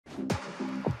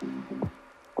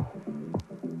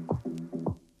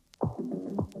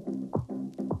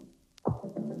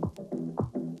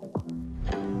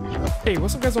Hey,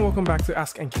 what's up guys and welcome back to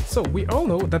askNK. So we all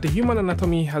know that the human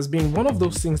anatomy has been one of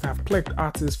those things that have plagued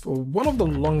artists for one of the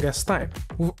longest time.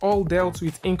 We've all dealt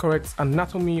with incorrect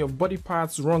anatomy of body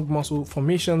parts, wrong muscle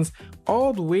formations,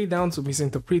 all the way down to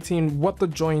misinterpreting what the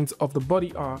joints of the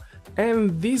body are.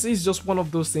 And this is just one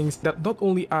of those things that not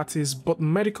only artists but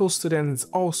medical students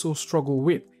also struggle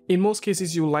with. In most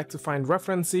cases, you like to find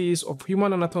references of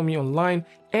human anatomy online,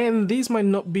 and this might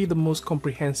not be the most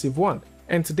comprehensive one.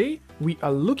 And today, we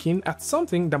are looking at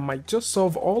something that might just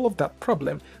solve all of that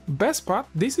problem. Best part,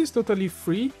 this is totally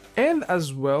free, and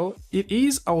as well, it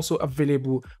is also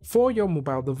available for your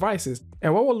mobile devices.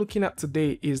 And what we're looking at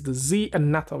today is the Z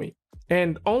Anatomy.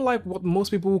 And unlike what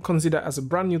most people will consider as a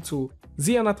brand new tool,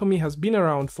 Z Anatomy has been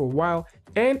around for a while,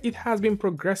 and it has been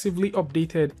progressively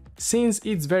updated since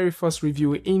its very first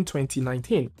review in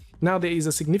 2019. Now there is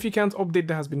a significant update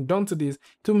that has been done to this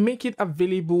to make it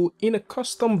available in a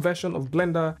custom version of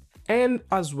Blender, and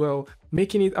as well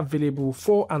making it available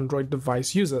for Android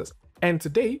device users. And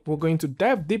today we're going to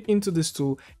dive deep into this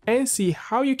tool and see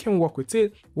how you can work with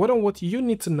it, what you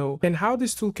need to know, and how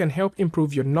this tool can help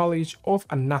improve your knowledge of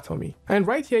anatomy. And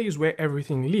right here is where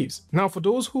everything lives. Now for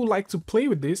those who like to play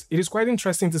with this, it is quite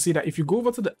interesting to see that if you go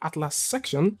over to the Atlas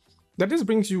section, that this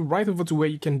brings you right over to where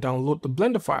you can download the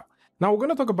Blender file. Now we're going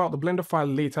to talk about the Blender file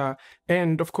later,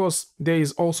 and of course there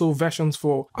is also versions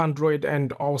for Android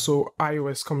and also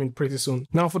iOS coming pretty soon.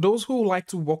 Now for those who like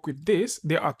to work with this,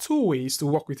 there are two ways to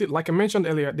work with it. Like I mentioned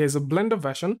earlier, there's a Blender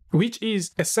version, which is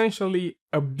essentially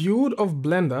a build of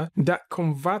Blender that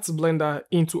converts Blender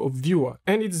into a viewer.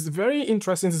 And it's very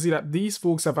interesting to see that these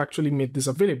folks have actually made this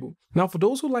available. Now for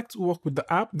those who like to work with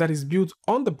the app that is built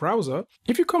on the browser,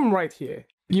 if you come right here,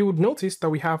 you would notice that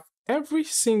we have every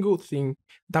single thing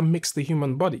that makes the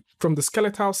human body, from the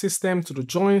skeletal system to the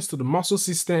joints to the muscle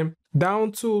system,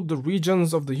 down to the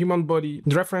regions of the human body,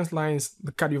 the reference lines,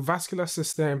 the cardiovascular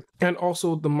system, and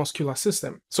also the muscular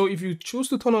system. So if you choose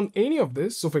to turn on any of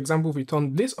this, so for example, if we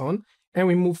turn this on and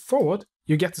we move forward,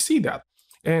 you get to see that.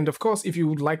 And of course, if you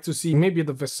would like to see maybe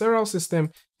the visceral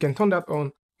system, you can turn that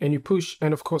on and you push,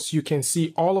 and of course, you can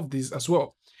see all of these as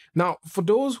well. Now, for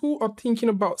those who are thinking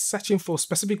about searching for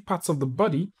specific parts of the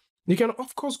body, you can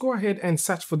of course go ahead and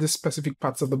search for these specific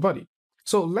parts of the body.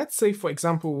 So let's say, for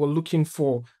example, we're looking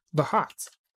for the heart.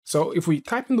 So if we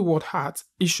type in the word heart,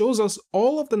 it shows us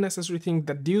all of the necessary things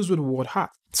that deals with the word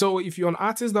heart. So if you're an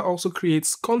artist that also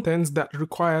creates content that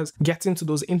requires getting to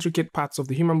those intricate parts of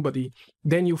the human body,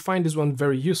 then you'll find this one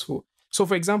very useful. So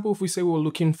for example, if we say we're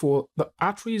looking for the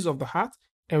arteries of the heart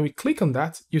and we click on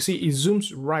that, you see it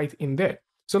zooms right in there.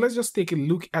 So let's just take a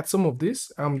look at some of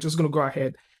this. I'm just going to go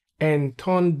ahead and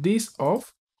turn this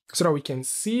off so that we can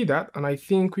see that. And I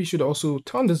think we should also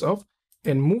turn this off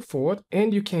and move forward.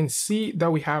 And you can see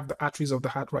that we have the arteries of the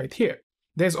heart right here.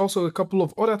 There's also a couple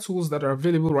of other tools that are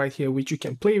available right here, which you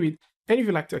can play with. And if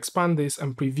you like to expand this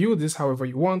and preview this however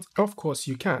you want, of course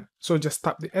you can. So just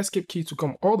tap the escape key to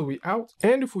come all the way out.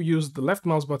 And if we use the left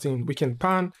mouse button, we can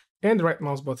pan, and the right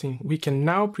mouse button, we can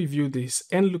now preview this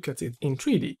and look at it in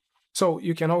 3D. So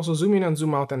you can also zoom in and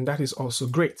zoom out, and that is also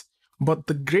great. But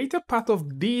the greater part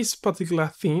of this particular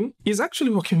thing is actually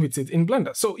working with it in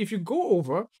Blender. So if you go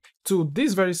over to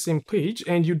this very same page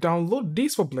and you download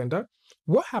this for Blender,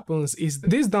 what happens is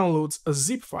this downloads a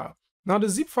zip file. Now the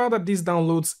zip file that this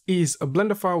downloads is a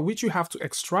Blender file which you have to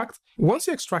extract. Once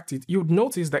you extract it, you would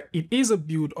notice that it is a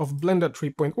build of Blender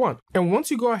 3.1. And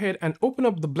once you go ahead and open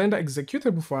up the Blender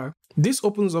executable file, this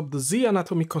opens up the Z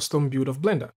Anatomy custom build of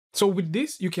Blender. So with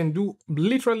this, you can do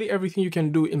literally everything you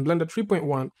can do in Blender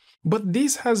 3.1, but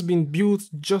this has been built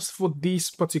just for this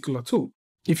particular tool.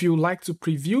 If you like to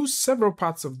preview several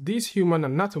parts of this human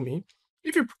anatomy,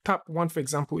 if you tap 1, for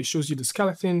example, it shows you the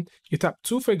skeleton. You tap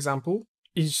 2, for example,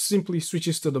 it simply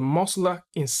switches to the muscular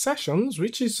insertions,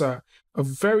 which is a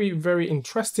very, very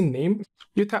interesting name.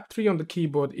 You tap 3 on the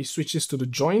keyboard, it switches to the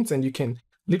joints, and you can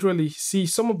literally see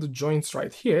some of the joints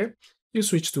right here. You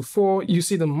switch to 4, you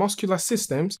see the muscular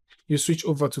systems. You switch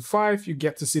over to 5, you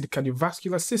get to see the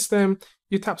cardiovascular system.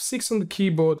 You tap 6 on the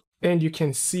keyboard and you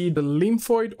can see the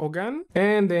lymphoid organ,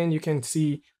 and then you can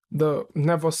see the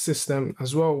nervous system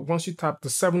as well. Once you tap the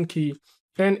 7 key,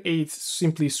 and 8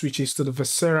 simply switches to the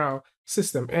visceral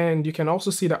system. And you can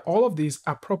also see that all of these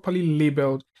are properly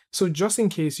labeled. So just in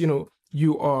case,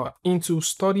 you are into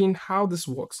studying how this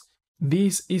works,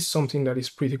 this is something that is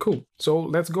pretty cool. So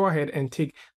let's go ahead and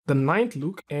take the 9th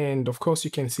look, and of course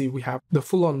you can see we have the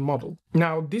full-on model.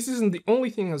 Now this isn't the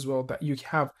only thing as well that you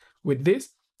have with this.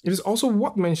 It is also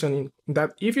worth mentioning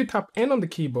that if you tap N on the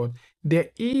keyboard, there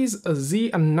is a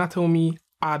Z Anatomy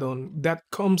add-on that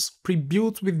comes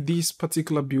pre-built with this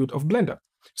particular build of Blender.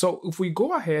 So if we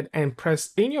go ahead and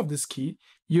press any of this key,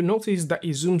 you notice that it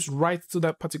zooms right to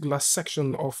that particular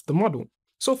section of the model.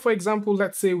 So for example,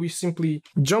 let's say we simply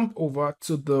jump over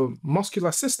to the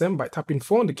muscular system by tapping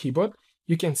 4 on the keyboard.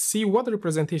 You can see what the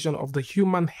representation of the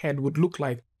human head would look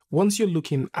like once you're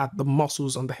looking at the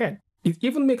muscles on the head. It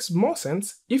even makes more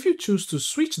sense if you choose to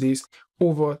switch this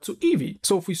over to Eevee.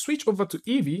 So if we switch over to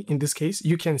Eevee, in this case,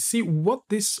 you can see what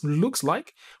this looks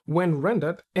like when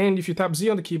rendered. And if you tap Z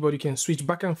on the keyboard, you can switch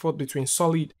back and forth between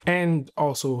solid and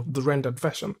also the rendered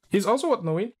version. It's also worth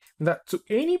knowing that to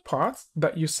any part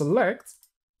that you select,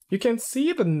 you can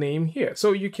see the name here.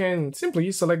 So you can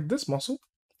simply select this muscle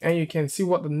and you can see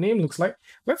what the name looks like.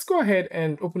 Let's go ahead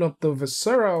and open up the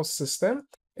visceral system.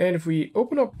 And if we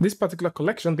open up this particular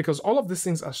collection, because all of these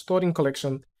things are stored in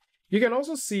collection, you can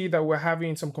also see that we're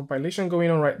having some compilation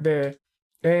going on right there.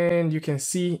 And you can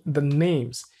see the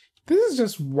names. This is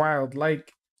just wild.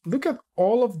 Like, look at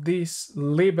all of this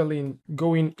labeling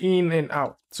going in and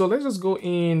out. So let's just go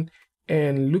in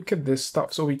and look at this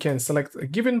stuff. So we can select a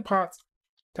given part,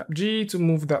 tap G to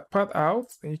move that part out,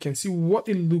 and you can see what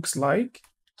it looks like.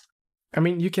 I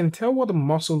mean, you can tell what the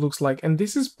muscle looks like, and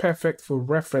this is perfect for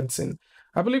referencing.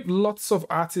 I believe lots of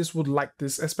artists would like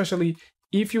this, especially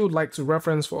if you would like to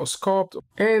reference for a sculpt.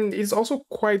 And it's also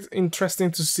quite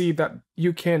interesting to see that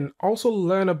you can also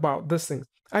learn about this thing.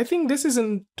 I think this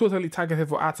isn't totally targeted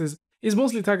for artists. It's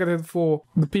mostly targeted for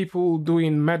the people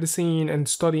doing medicine and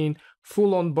studying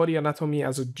full-on body anatomy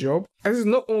as a job. This is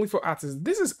not only for artists,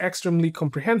 this is extremely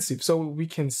comprehensive. So we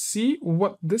can see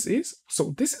what this is.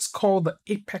 So this is called the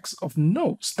apex of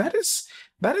nose.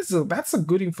 That's a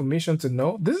good information to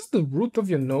know. This is the root of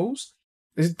your nose.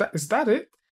 Is that it?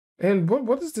 And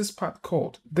what is this part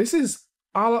called? This is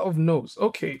ala of nose.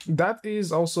 Okay, that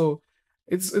is also,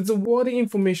 it's a worthy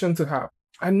information to have.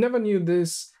 I never knew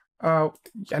this. I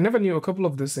never knew a couple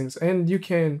of these things. And you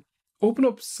can open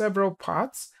up several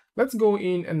parts. Let's go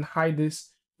in and hide these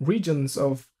regions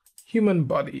of human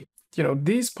body. You know,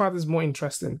 this part is more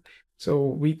interesting. So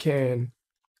we can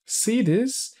see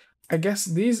this. I guess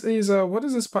this is, what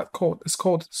is this part called? It's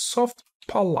called soft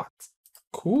palate.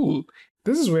 Cool.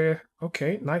 This is where,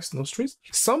 okay, nice nostrils.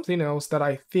 Something else that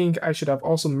I think I should have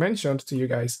also mentioned to you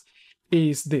guys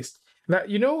is this. That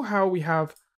you know how we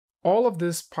have all of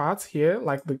these parts here,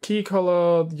 like the key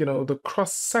color, you know, the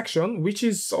cross section, which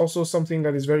is also something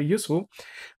that is very useful.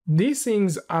 These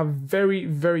things are very,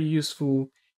 very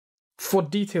useful for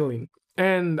detailing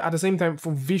and at the same time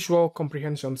for visual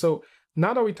comprehension. So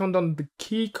now that we turned on the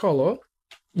key color,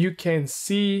 you can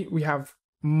see we have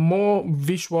more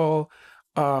visual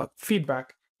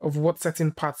feedback of what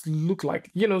certain parts look like,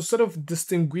 you know, sort of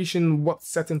distinguishing what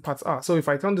certain parts are. So if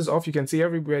I turn this off, you can see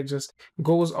everywhere it just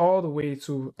goes all the way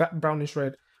to that brownish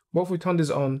red. But if we turn this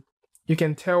on, you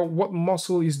can tell what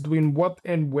muscle is doing what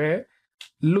and where,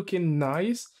 looking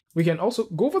nice. We can also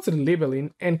go over to the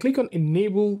labeling and click on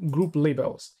enable group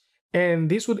labels. And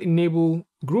this would enable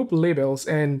group labels,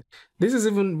 and this is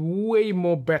even way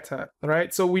more better,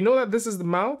 right? So we know that this is the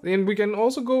mouth, and we can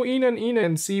also go in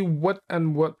and see what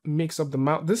makes up the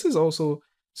mouth. This is also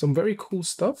some very cool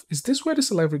stuff. Is this where the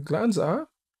salivary glands are?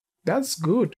 That's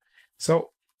good. So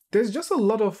there's just a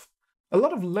lot of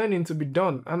learning to be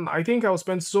done, and I think I'll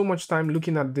spend so much time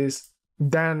looking at this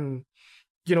than,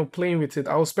 you know, playing with it.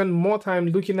 I'll spend more time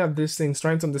looking at these things,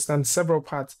 trying to understand several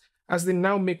parts as they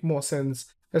now make more sense,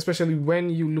 especially when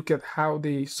you look at how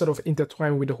they sort of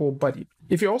intertwine with the whole body.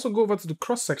 If you also go over to the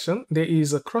cross section, there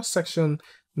is a cross section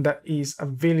that is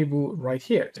available right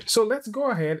here. So let's go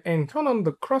ahead and turn on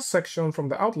the cross section from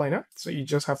the outliner. So you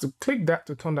just have to click that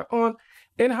to turn that on.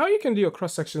 And how you can do your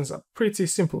cross sections are pretty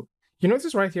simple. You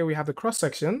notice right here we have the cross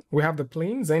section, we have the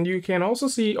planes, and you can also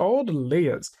see all the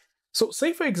layers. So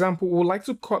say for example, we would like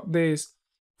to cut this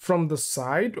from the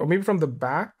side or maybe from the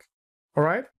back, all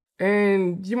right?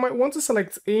 And you might want to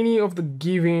select any of the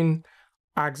given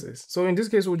axes. So in this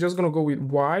case, we're just going to go with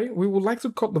Y. We would like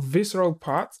to cut the visceral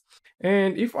part.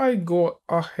 And if I go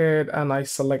ahead and I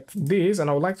select this,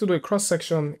 and I would like to do a cross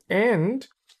section, and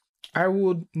I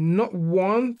would not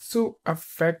want to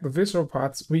affect the visceral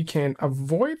parts, we can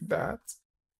avoid that.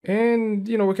 And,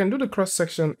 you know, we can do the cross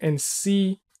section and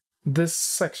see this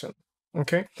section.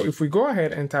 Okay. So if we go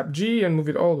ahead and tap G and move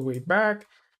it all the way back,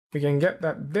 we can get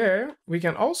that there. We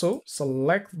can also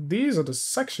select these are the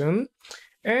section.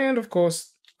 And of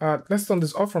course, let's turn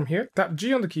this off from here. Tap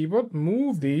G on the keyboard,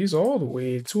 move these all the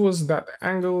way towards that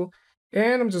angle.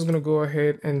 And I'm just going to go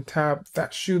ahead and tap,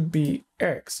 that should be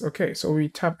X. Okay, so we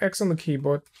tap X on the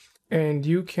keyboard. and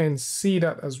you can see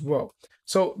that as well.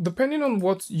 So depending on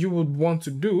what you would want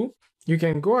to do, you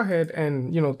can go ahead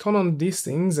and, turn on these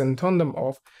things and turn them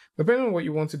off. Depending on what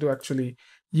you want to do, actually,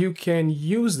 you can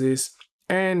use this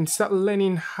and start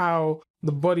learning how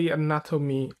the body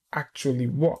anatomy actually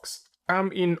works.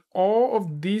 I'm in awe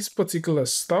of this particular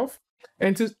stuff.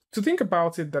 And to think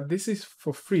about it, that this is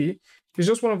for free, is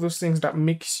just one of those things that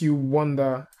makes you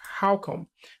wonder how come.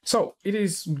 So it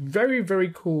is very,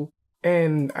 very cool.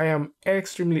 And I am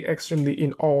extremely, extremely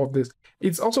in awe of this.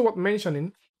 It's also worth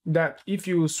mentioning that if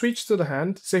you switch to the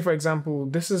hand, say for example,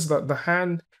 this is the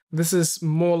hand, this is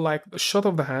more like the shot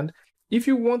of the hand. If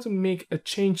you want to make a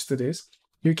change to this,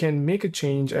 you can make a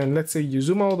change, and let's say you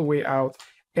zoom all the way out,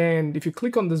 and if you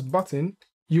click on this button,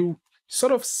 you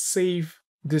sort of save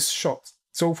this shot.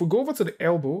 So if we go over to the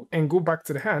elbow and go back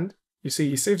to the hand, you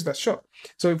see it saves that shot.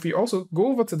 So if you also go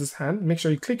over to this hand, make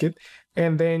sure you click it,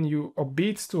 and then you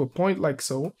upbeat to a point like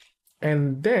so.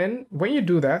 And then when you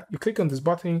do that, you click on this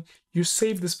button, you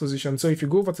save this position. So if you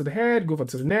go over to the head, go over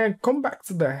to the neck, come back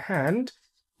to the hand,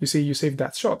 you see you save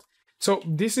that shot. So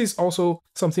this is also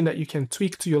something that you can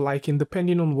tweak to your liking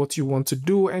depending on what you want to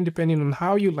do and depending on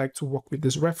how you like to work with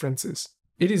these references.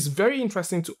 It is very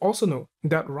interesting to also know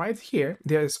that right here,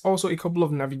 there is also a couple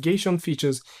of navigation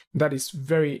features that is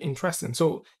very interesting.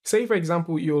 So say, for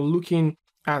example, you're looking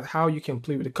at how you can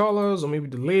play with the colors or maybe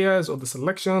the layers or the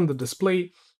selection, the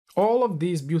display. All of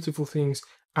these beautiful things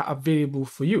are available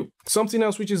for you. Something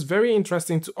else which is very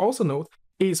interesting to also note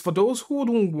is for those who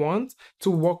don't want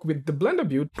to work with the Blender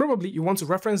build, probably you want to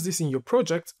reference this in your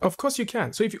project, of course you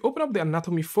can. So if you open up the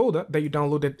anatomy folder that you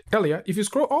downloaded earlier, if you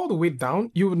scroll all the way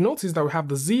down, you will notice that we have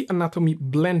the Z anatomy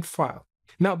blend file.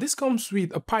 Now this comes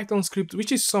with a Python script,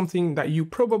 which is something that you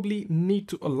probably need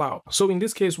to allow. So in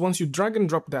this case, once you drag and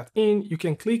drop that in, you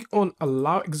can click on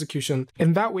allow execution,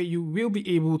 and that way you will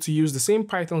be able to use the same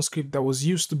Python script that was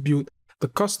used to build the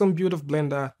custom build of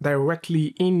Blender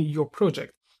directly in your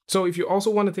project. So if you also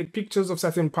want to take pictures of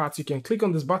certain parts, you can click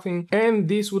on this button, and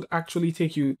this would actually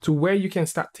take you to where you can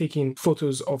start taking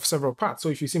photos of several parts. So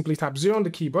if you simply tap 0 on the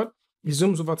keyboard, it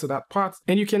zooms over to that part,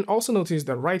 and you can also notice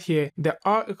that right here, there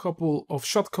are a couple of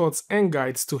shortcuts and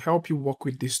guides to help you work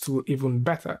with this tool even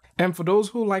better. And for those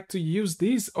who like to use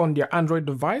these on their Android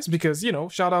device, because,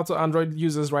 shout out to Android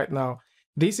users right now,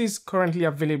 this is currently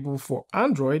available for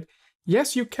Android.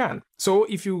 Yes, you can. So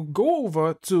if you go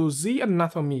over to Z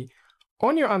Anatomy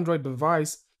on your Android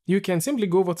device, you can simply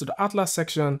go over to the Atlas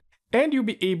section and you'll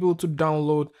be able to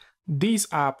download this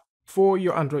app for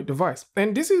your Android device.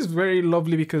 And this is very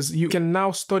lovely because you can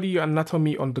now study your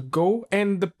anatomy on the go,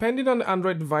 and depending on the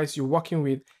Android device you're working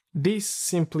with, this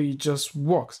simply just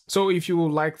works. So if you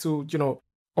would like to,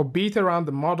 orbit around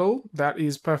the model, that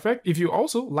is perfect. If you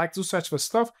also like to search for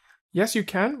stuff, yes, you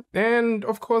can. And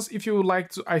of course, if you would like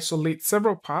to isolate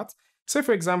several parts, say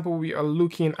for example, we are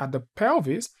looking at the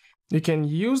pelvis, you can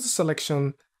use the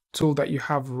selection tool that you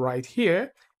have right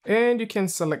here, and you can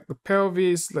select the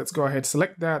pelvis. Let's go ahead,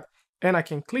 select that, and I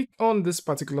can click on this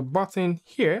particular button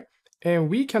here, and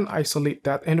we can isolate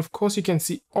that. And of course, you can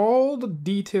see all the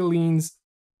detailings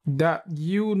that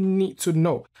you need to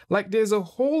know. Like there's a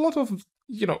whole lot of,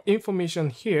 information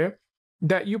here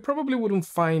that you probably wouldn't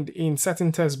find in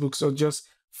certain textbooks or just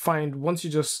find once you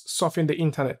just surfing the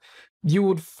internet. You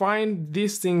would find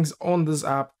these things on this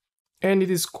app, and it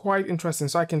is quite interesting.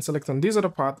 So I can select on this other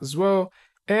part as well,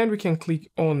 and we can click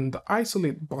on the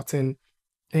isolate button,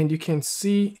 and you can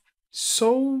see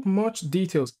so much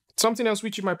details. Something else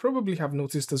which you might probably have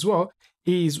noticed as well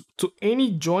is to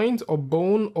any joint or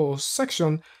bone or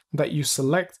section that you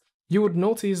select, you would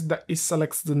notice that it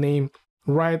selects the name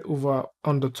right over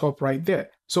on the top right there.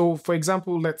 So for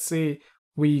example, let's say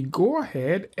we go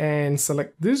ahead and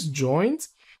select this joint,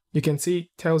 you can see it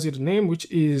tells you the name, which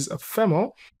is a femur.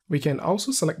 We can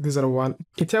also select this other one.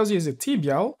 It tells you it's a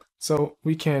tibial. So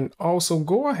we can also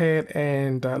go ahead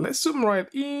and let's zoom right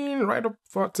in, right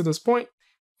up to this point,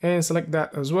 and select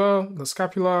that as well, the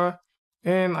scapula.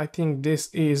 And I think this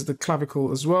is the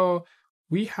clavicle as well.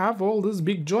 We have all these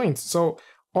big joints. So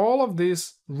all of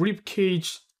this rib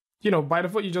cage, by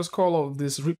default, you just call all of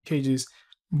these rib cages,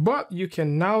 but you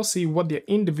can now see what their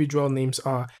individual names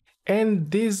are. And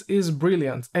this is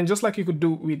brilliant. And just like you could do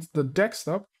with the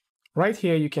desktop, right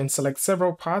here, you can select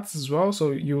several parts as well. So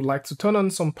you like to turn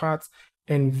on some parts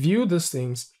and view these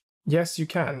things. Yes, you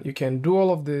can. You can do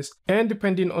all of this. And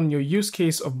depending on your use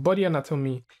case of body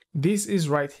anatomy, this is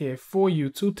right here for you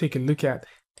to take a look at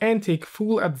and take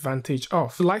full advantage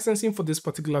of. The licensing for this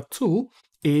particular tool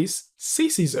is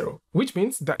CC0, which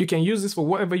means that you can use this for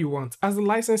whatever you want, as the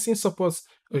licensing supports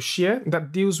a shear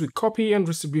that deals with copy and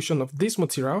distribution of this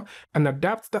material, an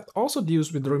adapt that also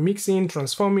deals with remixing,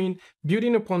 transforming,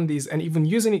 building upon this, and even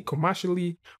using it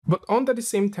commercially. But under the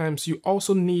same times, you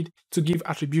also need to give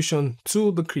attribution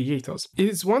to the creators. It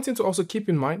is one thing to also keep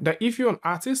in mind that if you're an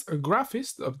artist, a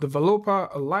graphist, a developer,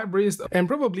 a librarist, and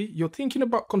probably you're thinking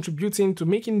about contributing to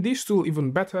making this tool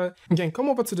even better, you can come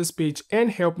over to this page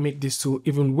and help make this tool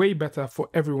even way better for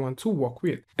everyone to work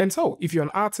with. And so, if you're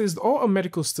an artist or a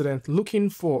medical student looking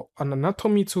for an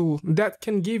anatomy tool that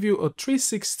can give you a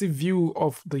 360 view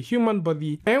of the human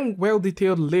body and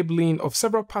well-detailed labeling of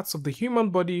several parts of the human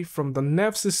body, from the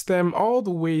nerve system all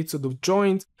the way to the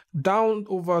joint, down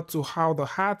over to how the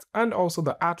heart and also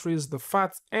the arteries, the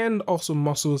fats, and also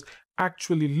muscles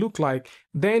actually look like,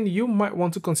 then you might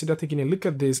want to consider taking a look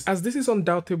at this, as this is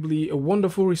undoubtedly a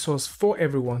wonderful resource for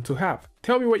everyone to have.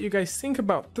 Tell me what you guys think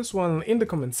about this one in the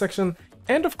comment section,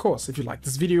 and of course, if you like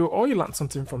this video or you learned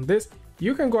something from this,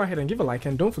 you can go ahead and give a like,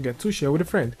 and don't forget to share with a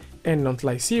friend. And until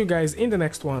I see you guys in the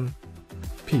next one,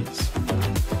 peace.